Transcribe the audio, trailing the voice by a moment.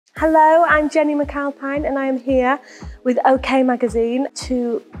Hello, I'm Jennie McAlpine and I am here with OK magazine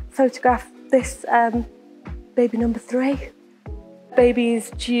to photograph this baby number 3. Baby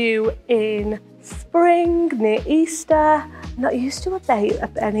is due in spring, near Easter. I'm not used to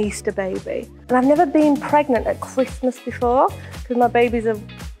an Easter baby. And I've never been pregnant at Christmas before because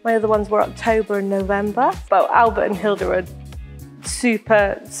my other ones were October and November. But Albert and Hilda are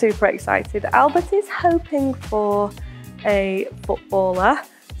super excited. Albert is hoping for a footballer,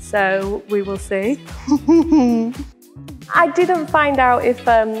 so we will see. I didn't find out if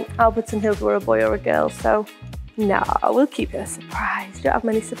Albert and Hilda were a boy or a girl, so no, we'll keep it a surprise. You don't have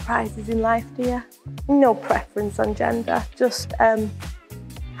many surprises in life, do you? No preference on gender, just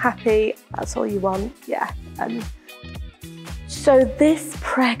happy, that's all you want, yeah. So this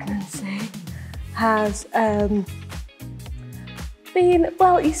pregnancy has been,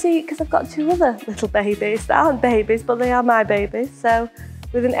 well, you see, because I've got 2 other little babies that aren't babies, but they are my babies. So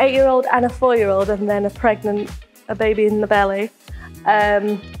with an 8-year-old and a 4-year-old, and then a baby in the belly,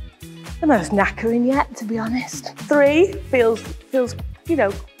 the most knackering yet, to be honest. 3 feels, you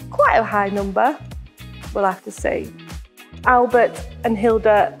know, quite a high number. We'll have to see. Albert and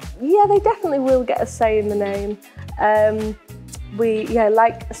Hilda, yeah, they definitely will get a say in the name.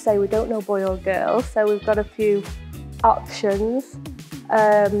 Like I say, we don't know boy or girl, so we've got a few options.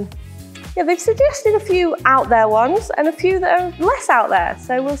 Yeah, they've suggested a few out there ones and a few that are less out there,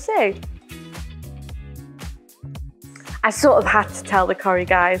 so we'll see. I sort of had to tell the Corrie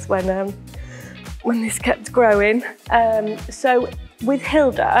guys when this kept growing. So with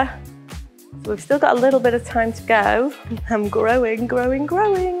Hilda, so we've still got a little bit of time to go. I'm growing.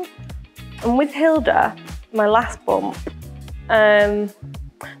 And with Hilda, my last bump,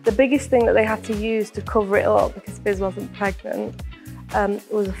 the biggest thing that they had to use to cover it up, because Fizz wasn't pregnant,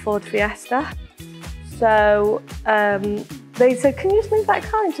 was a Ford Fiesta. So they said, can you just move that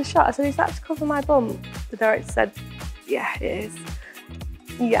car into shot? I said, is that to cover my bump? The director said, yeah, it is.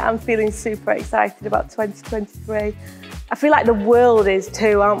 Yeah, I'm feeling super excited about 2023. I feel like the world is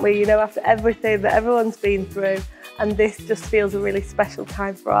too, aren't we? You know, after everything that everyone's been through, and this just feels a really special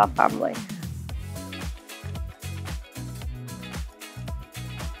time for our family.